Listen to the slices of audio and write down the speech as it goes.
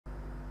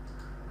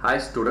Hi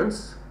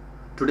students,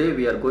 today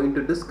we are going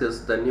to discuss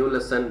the new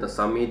lesson, the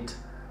summit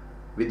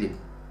within.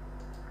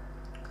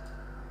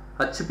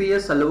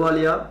 HPS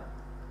Ahluwalia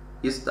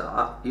is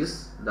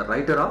the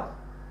writer of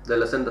the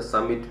lesson, the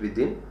summit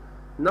within.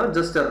 Not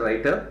just a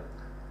writer,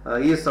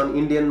 he is an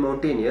Indian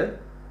mountaineer,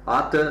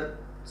 author,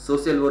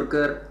 social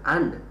worker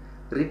and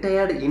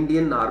retired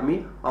Indian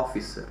Army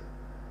officer.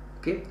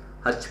 Okay,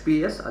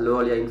 HPS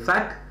Ahluwalia, in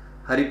fact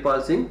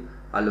Haripal Singh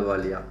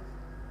Ahluwalia.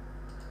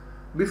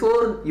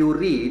 Before you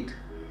read,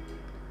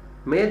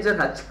 Major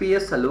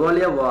HPS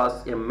Ahluwalia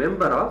was a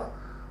member of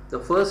the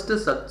first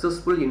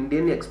successful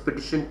Indian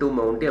expedition to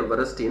Mount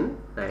Everest in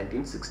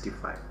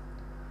 1965.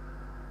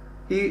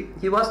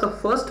 He was the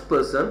first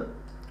person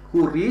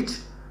who reached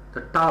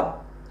the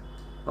top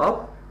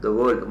of the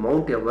world,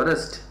 Mount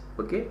Everest.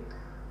 Okay,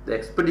 the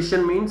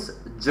expedition means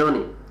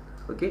journey.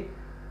 Okay,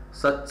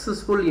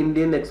 successful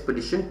Indian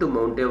expedition to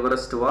Mount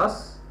Everest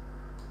was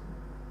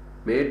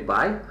made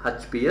by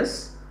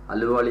HPS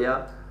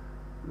Ahluwalia,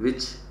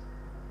 which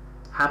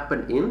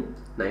happened in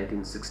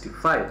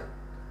 1965.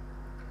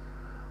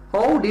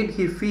 How did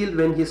he feel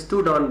when he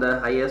stood on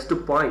the highest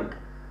point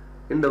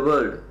in the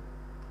world?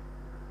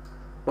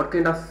 What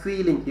kind of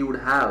feeling he would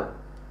have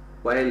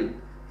while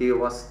he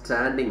was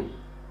standing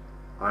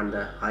on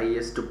the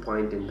highest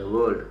point in the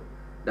world?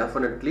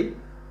 Definitely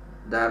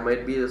there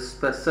might be a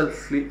special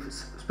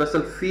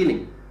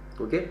feeling.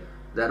 Okay,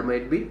 there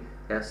might be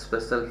a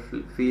special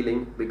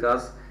feeling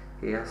because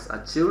he has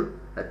achieved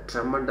a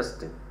tremendous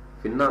thing,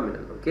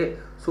 phenomenal. Okay,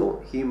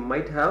 so he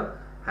might have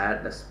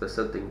had a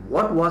special thing.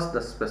 What was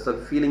the special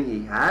feeling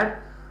he had?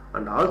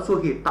 And also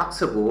he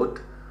talks about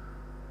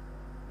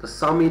the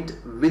summit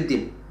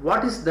within.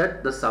 What is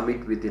that, the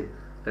summit within?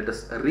 Let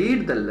us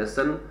read the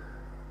lesson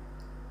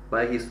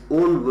by his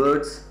own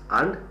words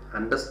and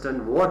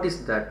understand what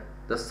is that,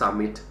 the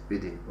summit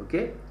within.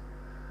 Okay,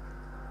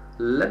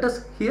 let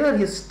us hear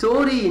his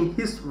story in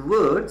his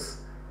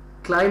words,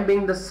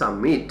 climbing the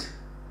summit.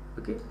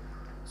 Okay,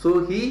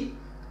 so he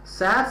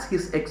shares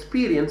his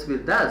experience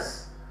with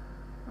us,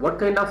 what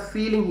kind of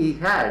feeling he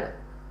had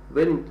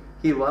when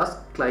he was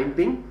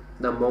climbing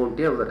the Mount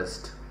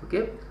Everest.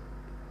 Okay,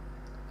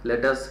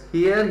 let us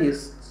hear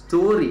his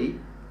story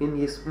in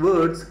his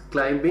words,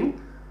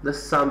 climbing the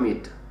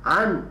summit,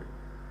 and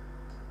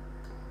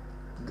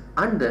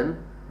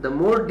then the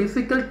more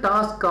difficult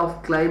task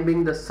of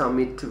climbing the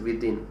summit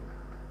within.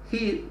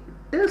 He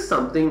tells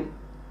something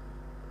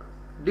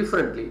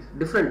different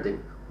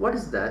thing. What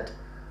is that?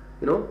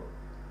 You know,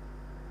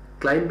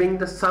 climbing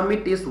the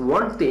summit is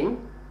one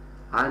thing,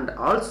 and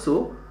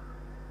also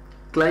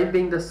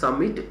climbing the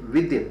summit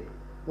within.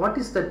 What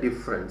is the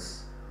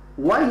difference?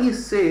 Why he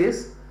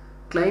says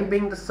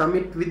climbing the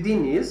summit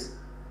within is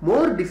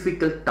more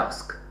difficult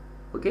task?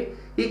 Okay,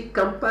 he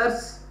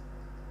compares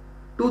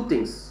two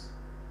things.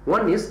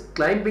 One is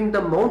climbing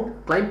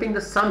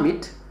the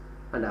summit,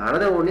 and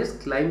another one is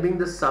climbing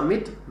the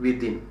summit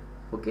within.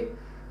 Okay,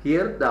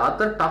 here the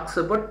author talks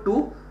about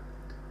two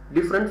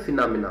different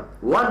phenomena.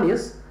 One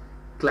is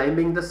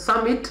climbing the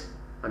summit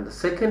and the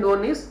second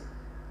one is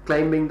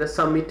climbing the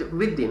summit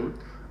within,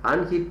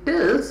 and he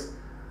tells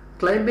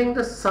climbing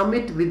the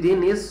summit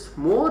within is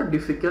more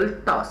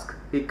difficult task.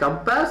 He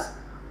compares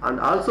and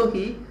also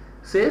he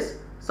says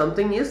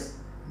something is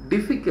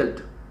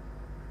difficult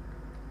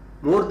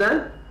more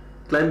than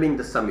climbing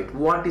the summit.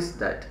 What is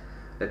that?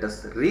 Let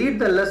us read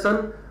the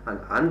lesson and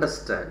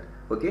understand.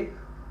 Okay,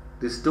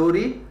 the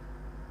story,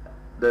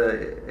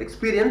 the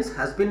experience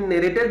has been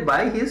narrated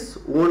by his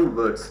own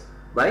words,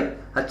 by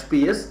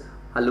HPS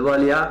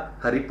Ahluwalia,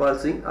 Haripal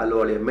Singh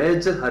Ahluwalia,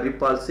 Major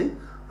Haripal Singh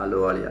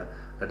Ahluwalia.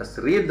 Let us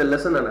read the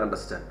lesson and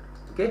understand.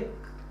 Okay,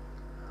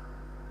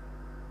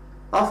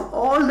 of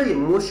all the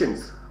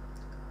emotions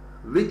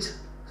which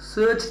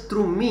surged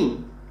through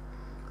me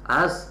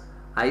as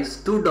I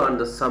stood on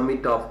the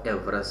summit of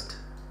Everest,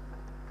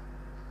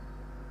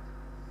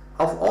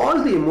 of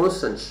all the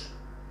emotions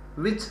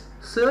which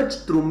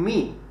surged through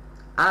me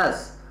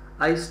as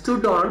I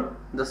stood on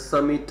the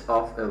summit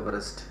of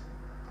Everest.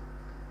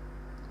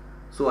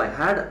 So I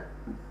had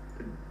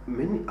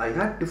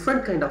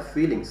different kind of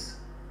feelings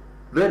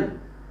when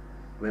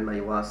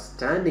I was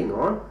standing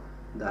on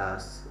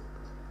the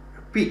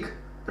peak,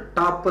 the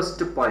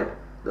topest point,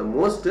 the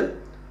most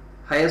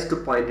highest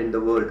point in the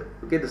world.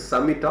 Okay, the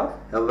summit of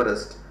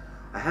Everest.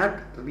 I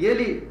had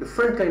really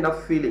different kind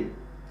of feeling.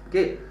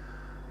 Okay,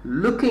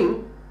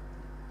 looking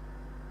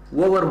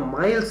over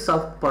miles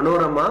of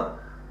panorama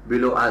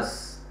below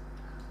us,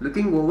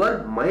 looking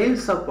over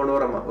miles of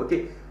panorama.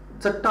 Okay,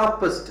 it's a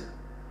topest.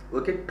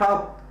 Okay,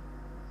 top.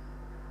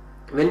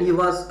 When he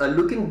was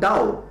looking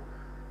down,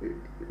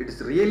 it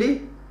is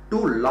really too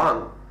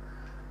long.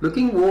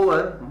 Looking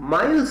over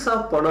miles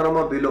of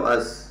panorama below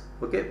us.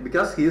 Okay,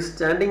 because he is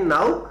standing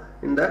now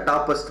in the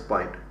topest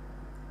point.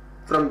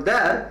 From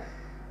there,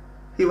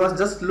 he was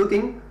just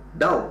looking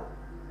down.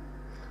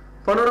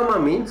 Panorama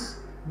means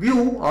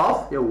view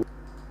of a.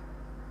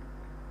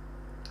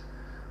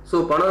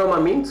 So panorama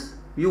means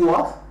view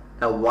of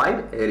a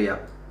wide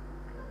area.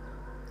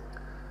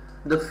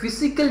 The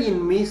physical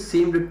in me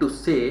seemed to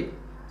say,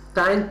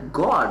 thank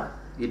God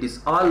it is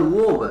all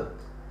over.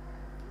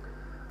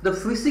 The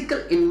physical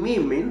in me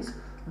means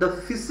the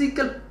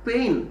physical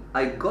pain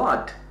I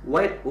got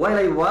while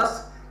I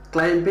was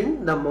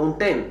climbing the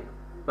mountain,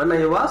 when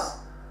I was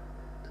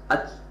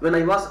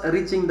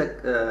reaching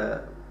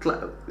the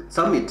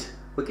summit.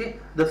 Okay,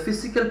 the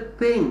physical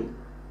pain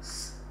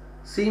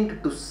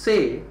seemed to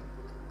say,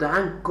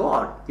 thank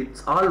God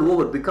it's all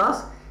over,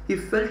 because he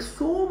felt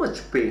so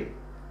much pain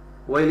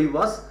while he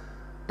was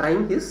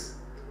trying his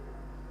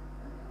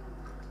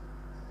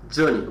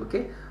journey.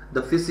 Okay,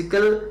 the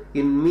physical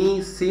in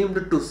me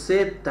seemed to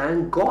say,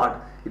 thank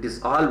God it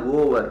is all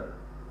over.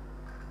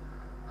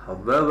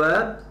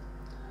 However,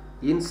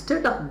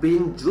 instead of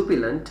being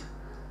jubilant,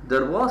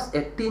 there was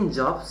a tinge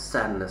of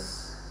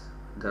sadness.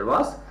 There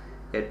was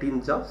a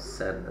tinge of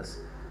sadness.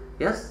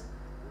 Yes,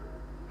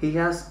 he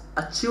has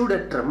achieved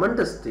a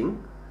tremendous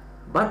thing,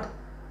 but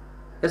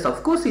yes,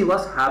 of course he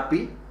was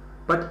happy,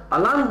 but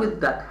along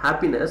with that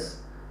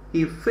happiness,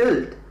 he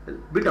felt a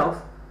bit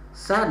of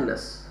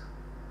sadness.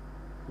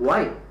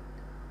 Why?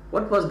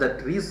 What was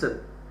that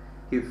reason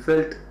he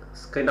felt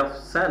kind of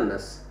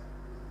sadness?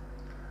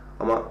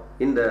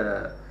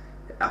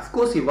 Of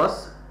course he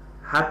was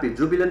happy.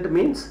 Jubilant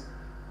means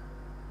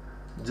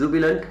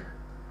jubilant,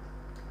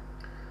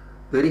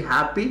 very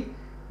happy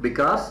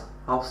because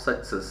of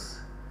success.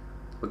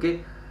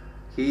 Okay,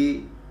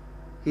 he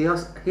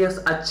has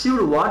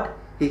achieved what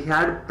he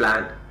had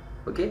planned.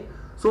 Okay,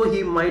 so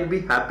he might be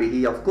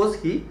happy. Of course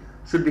he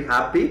should be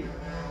happy,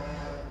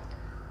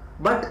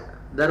 but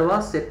there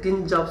was a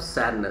tinge of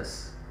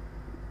sadness.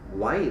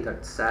 Why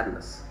that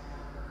sadness?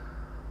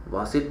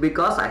 Was it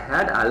because I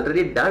had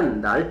already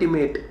done the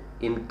ultimate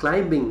in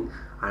climbing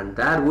and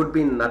there would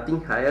be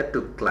nothing higher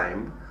to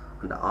climb,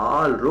 and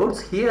all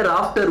roads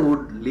hereafter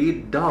would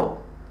lead down?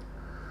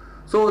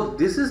 So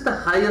this is the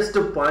highest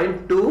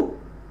point to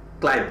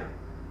climb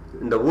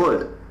in the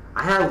world.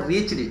 I have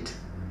reached it.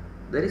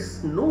 There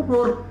is no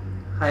more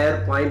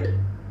higher point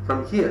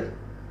from here.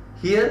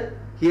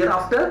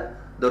 Hereafter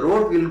the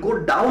road will go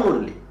down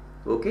only.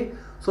 Okay,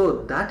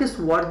 so that is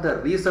what the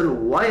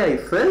reason why I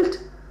felt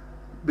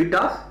bit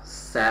of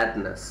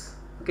sadness.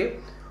 Okay,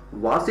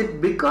 was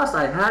it because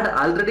I had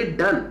already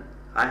done?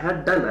 I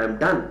am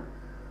done,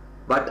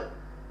 but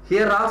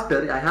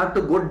hereafter I have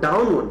to go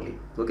down only.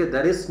 Okay,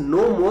 there is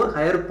no more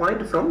higher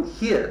point from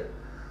here.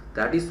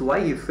 That is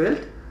why he felt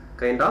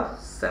kind of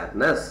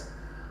sadness.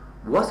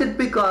 Was it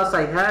because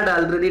I had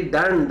already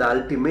done the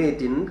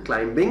ultimate in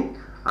climbing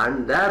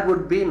and there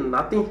would be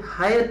nothing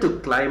higher to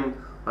climb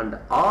and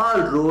all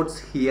roads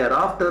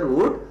hereafter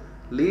would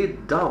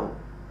lead down?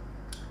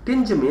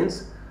 Tinge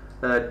means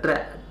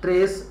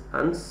trace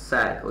and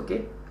sad.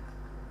 Okay,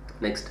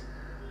 next,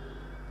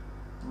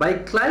 by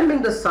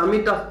climbing the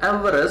summit of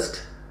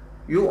Everest,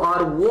 you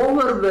are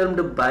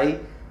overwhelmed by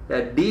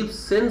a deep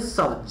sense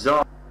of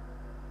joy.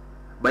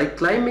 By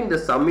climbing the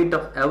summit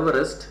of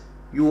Everest,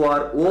 you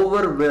are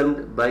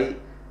overwhelmed by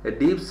a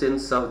deep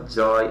sense of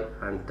joy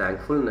and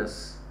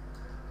thankfulness.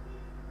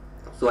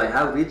 So I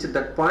have reached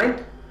that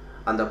point.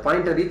 And the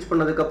point I reach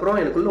பண்ணதுக்கு அப்புறம்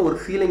எனக்குள்ள ஒரு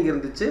feeling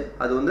இருந்துச்சு.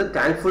 அது வந்து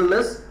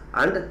thankfulness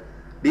and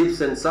deep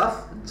sense of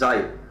joy.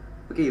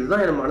 Okay,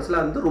 இதுதான் என் மனசுல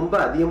வந்து ரொம்ப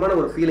அதிகமான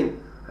ஒரு feeling.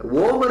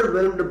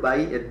 Overwhelmed by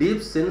a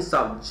deep sense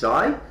of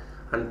joy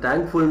and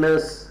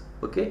thankfulness.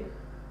 Okay,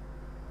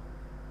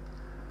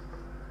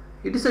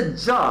 it is a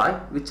joy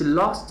which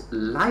lasts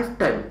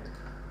lifetime.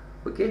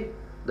 Okay,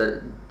 the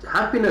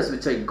happiness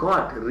which I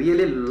got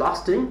really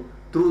lasting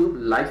through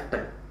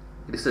lifetime.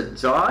 It is a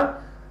joy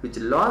which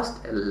lasts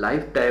a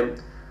lifetime.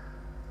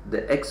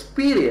 The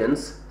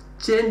experience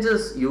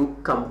changes you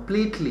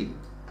completely.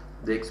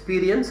 The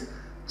experience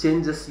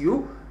changes you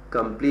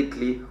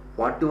completely.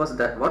 What was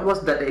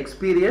that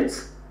experience?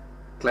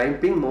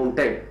 Climbing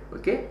mountain.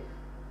 Okay,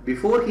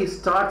 before he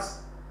starts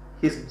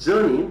his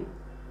journey,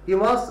 he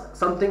was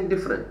something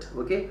different.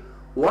 Okay,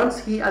 once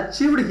he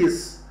achieved his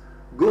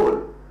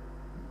goal,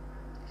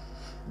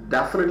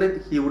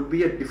 definitely he would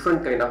be a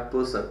different kind of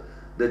person.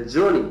 The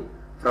journey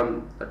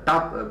from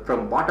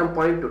bottom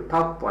point to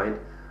top point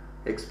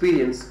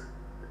experience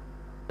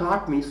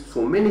taught me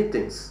so many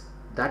things.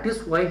 That is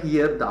why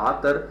here the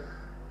author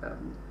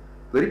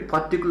very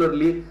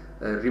particularly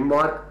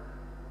remark,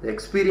 the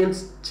experience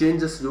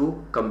changes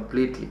you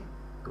completely.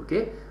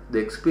 Okay, the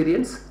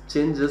experience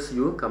changes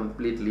you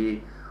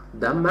completely.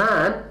 The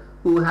man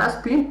who has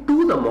been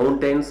to the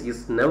mountains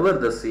is never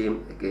the same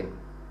again.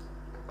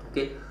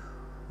 Okay,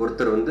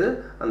 ஒருத்தர் வந்து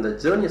அந்த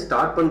ஜேர்னியை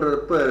start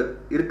பண்றப்ப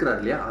இருக்கிறார்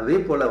இல்லையா, அதே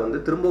போல வந்து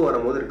திரும்ப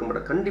வரும்போது இருக்க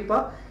மாட்டார். கண்டிப்பா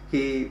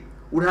he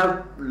would have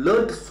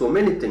learned so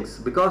many things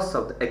because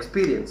of the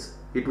experience.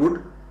 It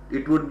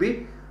would be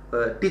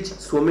teaching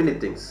so many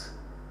things.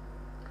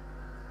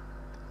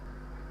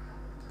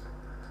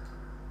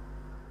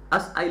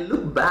 As I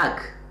look back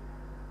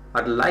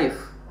at life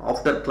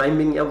after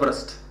climbing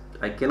Everest,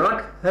 I cannot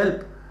help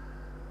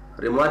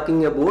remarking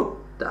about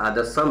the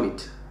other summit,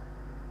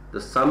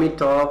 the summit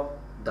of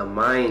the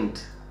mind.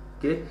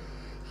 Okay,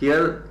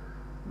 here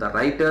the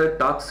writer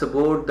talks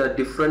about the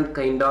different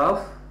kind of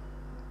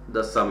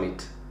the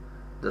summit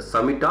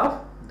of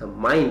the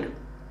mind.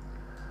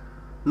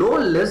 No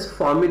less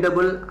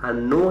formidable and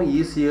no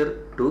easier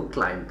to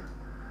climb.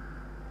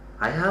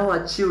 I have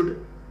achieved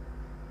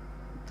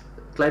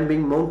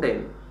climbing mountain,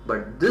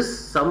 but this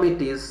summit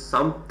is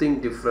something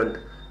different.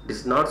 It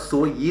is not so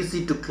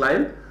easy to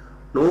climb.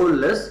 No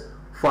less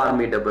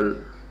formidable.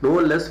 No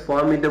less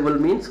formidable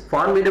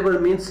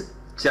means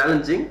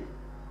challenging.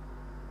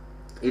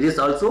 It is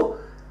also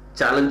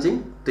challenging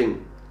thing.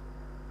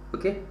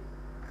 Okay.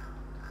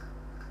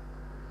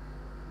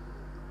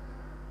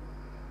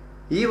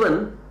 Even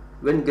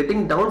when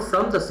getting down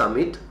from the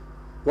summit,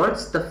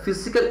 once the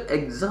physical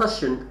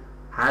exhaustion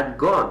had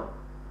gone.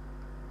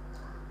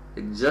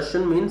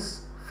 Exhaustion means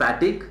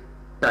fatigue,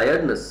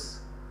 tiredness.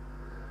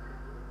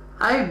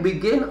 I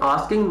began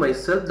asking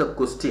myself the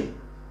question,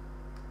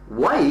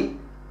 why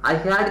I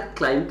had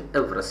climbed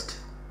Everest.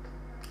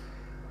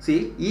 See,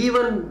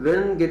 even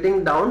when getting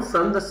down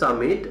from the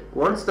summit,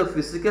 once the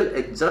physical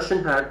exhaustion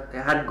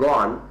had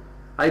gone,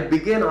 I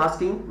began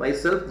asking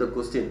myself the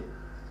question,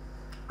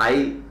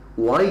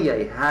 why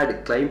I had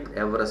climbed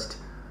Everest.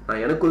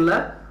 நான் எனக்குள்ள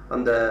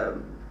அந்த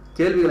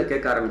கேள்விகளை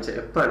கேட்க ஆரம்பிச்சேன்.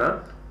 எப்பனா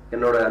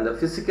என்னோட அந்த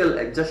physical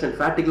exhaustion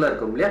ஃபேட்டிக்லாம்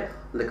இருக்கும் இல்லையா,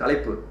 அந்த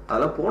களைப்பு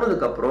அதெல்லாம்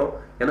போனதுக்கு அப்புறம்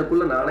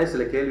எனக்குள்ள நானே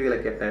சில கேள்விகளை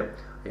கேட்டேன்.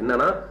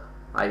 என்னன்னா,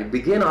 I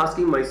began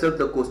asking myself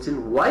the question,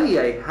 why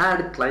I had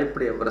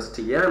climbed Everest.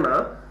 ஏன்னா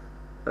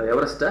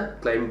எவரெஸ்ட்டை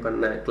கிளைம்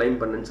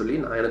பண்ணேன்னு சொல்லி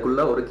நான்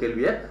எனக்குள்ள ஒரு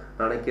கேள்வியை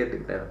நானே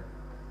கேட்டுக்கிட்டேன்.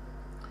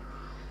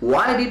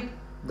 Why did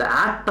the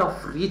act of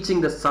reaching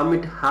the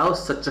summit have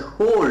such a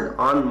hold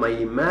on my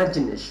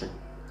imagination?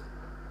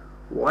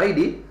 Why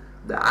did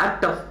the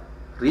act of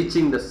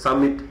reaching the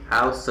summit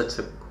have such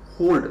a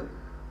hold?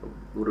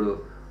 ஒரு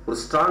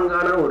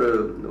ஸ்ட்ராங்கான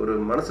ஒரு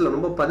மனசுல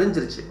ரொம்ப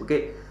பதிஞ்சிருச்சு. Okay,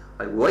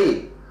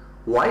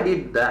 why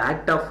did the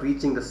act of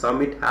reaching the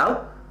summit have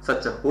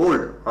such a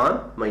hold on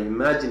my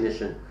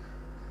imagination?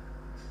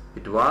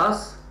 It was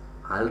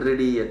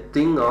already a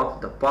thing of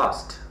the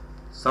past,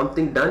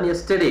 something done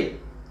yesterday.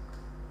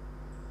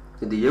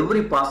 With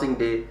every passing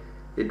day,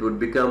 it would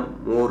become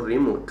more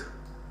remote.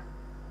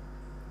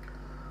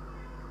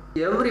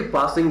 Every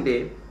passing day,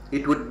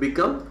 it would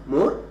become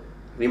more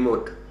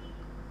remote.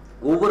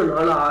 ஒவ்வொரு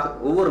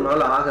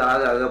நாள்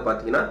ஆக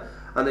பார்த்தீங்கன்னா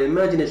அந்த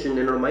imagination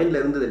என்னோட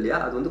மைண்ட்ல இருந்தது இல்லையா,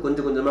 அது வந்து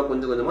கொஞ்சம்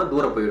கொஞ்சமா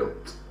தூரம் போயிடும்.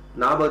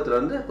 ஞாபகத்துல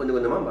இருந்து கொஞ்சம்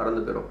கொஞ்சமா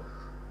மறந்து போயிடும்.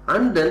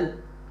 And then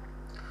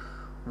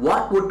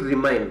what would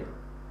remain?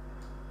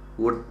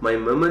 Would my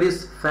memories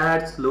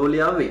fade slowly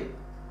away?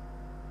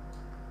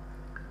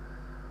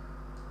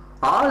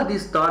 All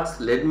these thoughts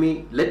led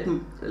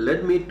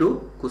me to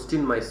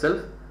question myself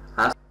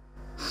as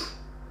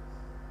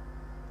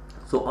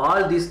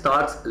all these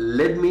thoughts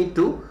led me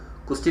to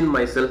question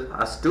myself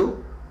as to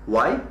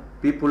why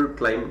people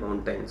climb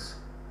mountains.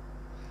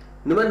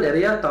 இந்த மாதிரி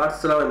நிறைய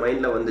thoughts எல்லாம்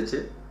மைண்ட்ல வந்துச்சு.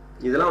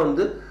 இதெல்லாம்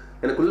வந்து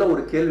எனக்குள்ள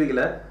ஒரு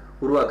கேள்விகளை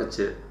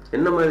உருவாக்குச்சு.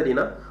 என்ன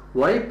மாதிரினா,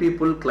 why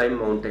people climb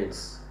mountains.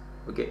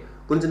 Okay,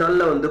 கொஞ்ச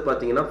நாள்ல வந்து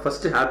பாத்தீங்கன்னா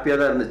ஃபர்ஸ்ட் ஹாப்பியா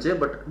தான் இருந்துச்சு.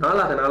 பட்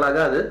நாளாக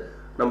அது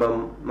நம்ம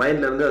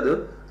மைண்ட்ல இருந்து அது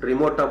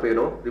ரிமோட்டா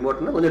போயிடும்.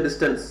 ரிமோட்னா கொஞ்சம்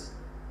டிஸ்டன்ஸ்,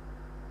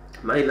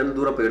 மைண்ட்ல இருந்து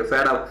தூரம் போயிடும்.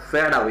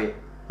 ஃபேட் அவே,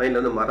 மைண்ட்ல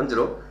இருந்து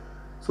மறைஞ்சிரும்.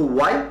 So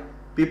why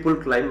people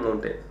climb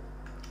mountain?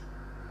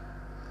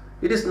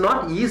 It is not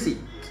easy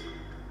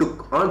to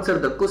answer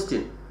the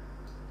question.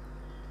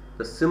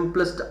 The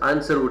simplest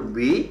answer would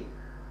be,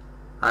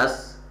 as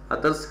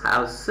others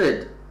have said,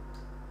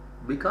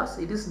 because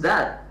it is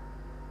there.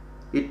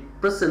 It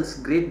presents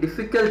great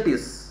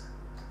difficulties.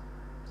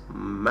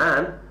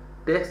 Man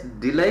takes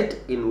delight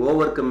in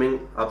overcoming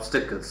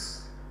obstacles.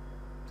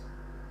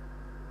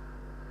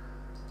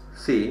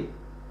 See,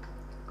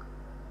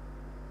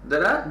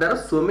 there are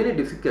so many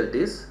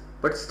difficulties,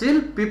 but still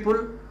people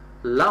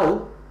love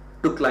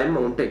to climb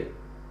mountain.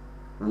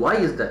 Why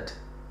is that?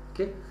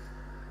 Okay,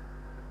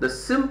 the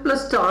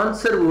simplest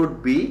answer would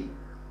be,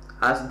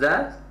 as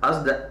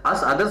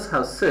others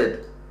have said,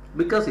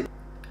 because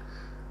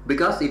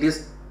it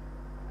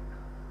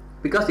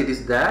is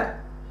there,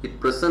 it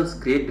presents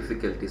great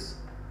difficulties.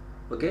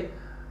 Okay,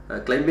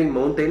 climbing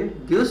mountain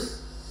gives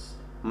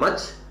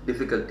much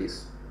difficulties.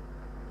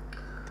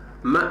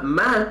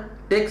 Man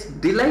takes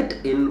delight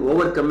in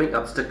overcoming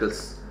obstacles.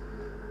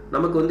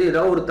 நமக்கு வந்து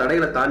ஏதாவது ஒரு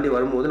தடைகளை தாண்டி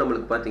வரும்போது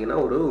நம்மளுக்கு பார்த்தீங்கன்னா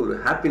ஒரு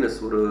ஹாப்பினஸ்,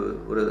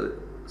 ஒரு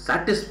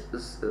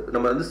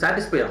நம்ம வந்து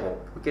சாட்டிஸ்ஃபை ஆகும்.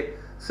 ஓகே,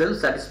 செல்ஃப்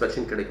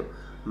சாட்டிஸ்ஃபேக்ஷன் கிடைக்கும்.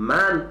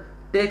 Man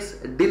takes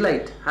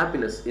delight,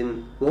 happiness in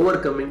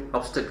overcoming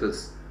obstacles.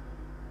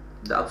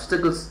 The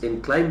obstacles in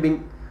climbing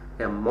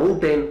a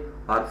mountain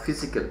are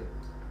physical.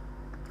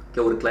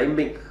 Okay,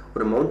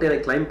 ஒரு மவுண்டனை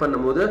கிளைம்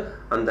பண்ணும்போது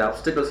அந்த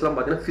அப்டக்கிள்ஸ்லாம்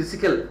பார்த்தீங்கன்னா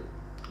ஃபிசிக்கல்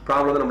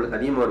ப்ராப்ளம் தான் நம்மளுக்கு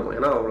அதிகமாக இருக்கும்.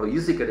 ஏன்னா அவ்வளோ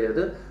ஈஸி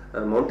கிடையாது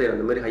மவுண்டன்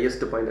அந்த மாதிரி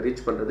ஹையஸ்ட் பாயிண்ட்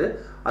ரீச் பண்ணுறது.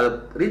 அதை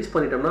ரீச்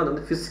பண்ணிட்டோம்னா அது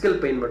வந்து ஃபிசிக்கல்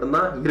பெயின்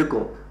மட்டும்தான்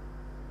இருக்கும்.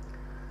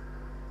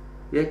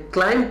 A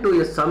climb to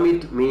a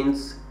summit means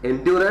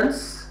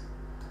endurance,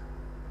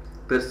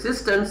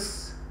 persistence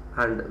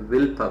and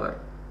willpower.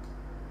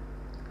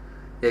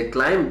 A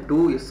climb to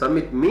a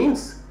summit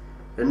means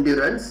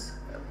endurance,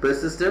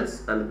 persistence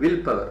and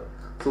willpower.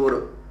 So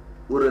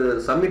ஒரு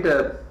சம்மிட்டை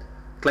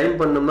கிளைம்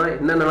பண்ணோம்னா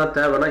என்னென்னலாம்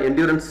தேவைன்னா,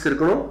 என்டியூரன்ஸ்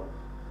இருக்கணும்,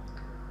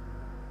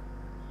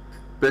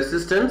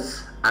 persistence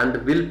and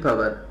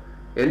willpower.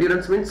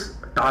 Endurance means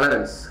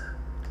tolerance.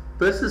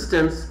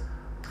 Persistence,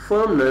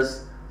 firmness,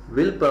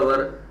 willpower,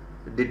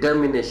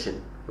 determination.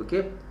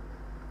 Okay.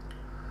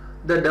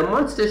 The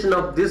demonstration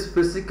of these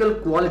physical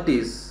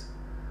qualities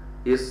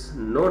is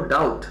no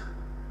doubt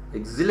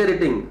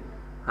exhilarating,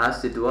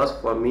 as it was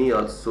for me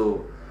also.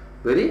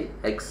 Very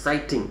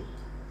exciting.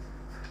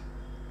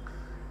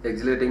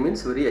 Exhilarating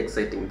means very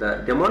exciting. The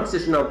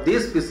demonstration of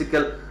these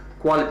physical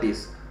qualities.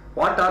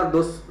 What are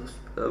those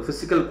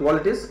physical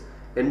qualities?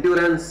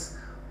 Endurance,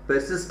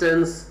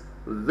 persistence,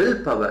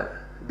 willpower.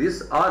 These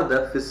are the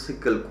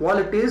physical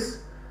qualities.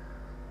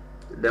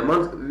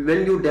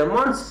 When you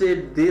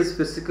demonstrate these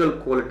physical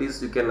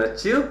qualities, you can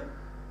achieve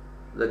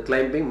the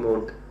climbing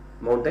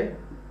Mount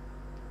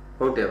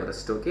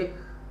Everest. Okay.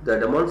 The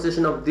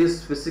demonstration of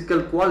these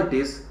physical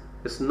qualities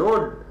is no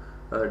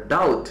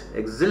doubt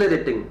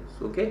exhilarating.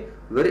 Okay,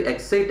 very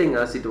exciting,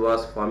 as it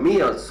was for me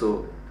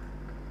also.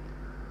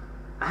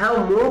 I have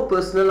more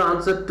personal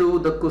answer to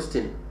the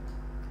question.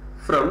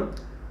 From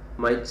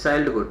my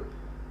childhood,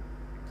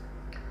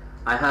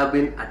 I have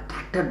been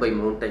attracted by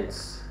mountains.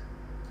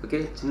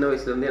 Okay, சின்ன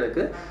வயசுல இருந்தே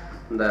எனக்கு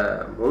இந்த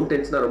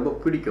மவுண்டன்ஸ்னா ரொம்ப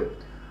பிடிக்கும்.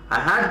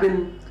 I had been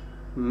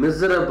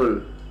miserable,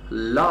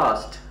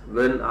 lost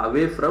when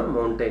away from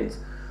mountains.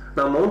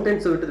 நான்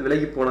mountains விட்டு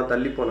விலகி போனா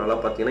தள்ளி போனால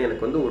பாத்தீங்கன்னா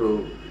எனக்கு வந்து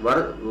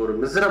ஒரு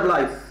miserable,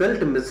 I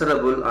felt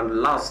miserable and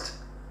lost.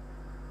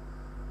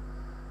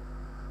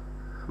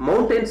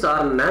 Mountains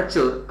are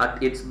nature at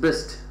its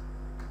best.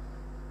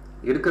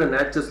 இருக்கிற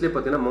நேச்சர்ஸ்லயே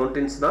பாத்தீங்கன்னா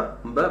மவுண்டன்ஸ் தான்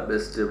ரொம்ப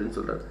பெஸ்ட் அப்படினு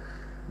சொல்றாங்க.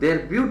 Their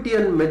beauty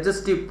and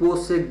majesty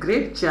pose a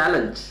great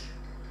challenge,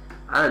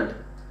 and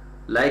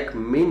like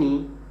many,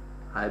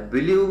 I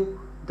believe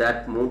that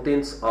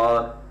mountains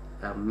are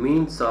a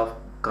means of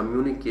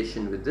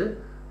communication with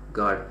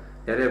God.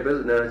 நிறைய பேர்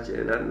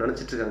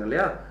நினைச்சிட்டு இருக்காங்க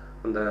இல்லையா,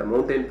 அந்த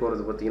மவுண்டைன்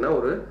போறது பார்த்தீங்கன்னா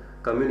ஒரு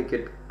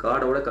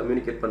காடோட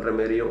கம்யூனிகேட் பண்ற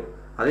மாதிரியும்.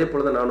 அதே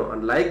போல தான் நானும்,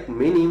 and like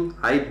many,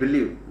 I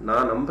believe,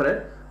 நான் நம்புறேன்,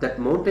 that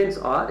mountains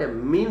are a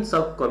means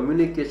of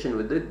communication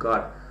with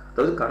God.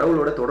 அதாவது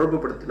கடவுளோட தொடர்பு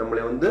படுத்தி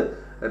நம்மளை வந்து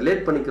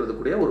ரிலேட்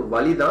பண்ணிக்கிறதுக்குரிய ஒரு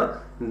வழி தான்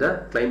இந்த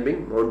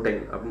கிளைம்பிங்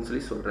மவுண்டைன் அப்படின்னு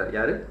சொல்லி சொல்றாரு.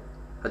 யாரு?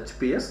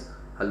 HPS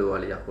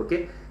Ahluwalia.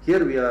 Okay,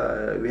 here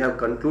we have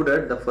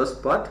concluded the first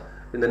part.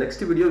 In the next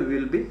video we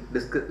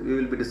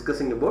will be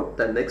discussing about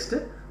the next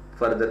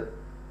further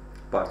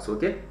parts.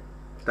 Okay,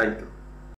 thank you.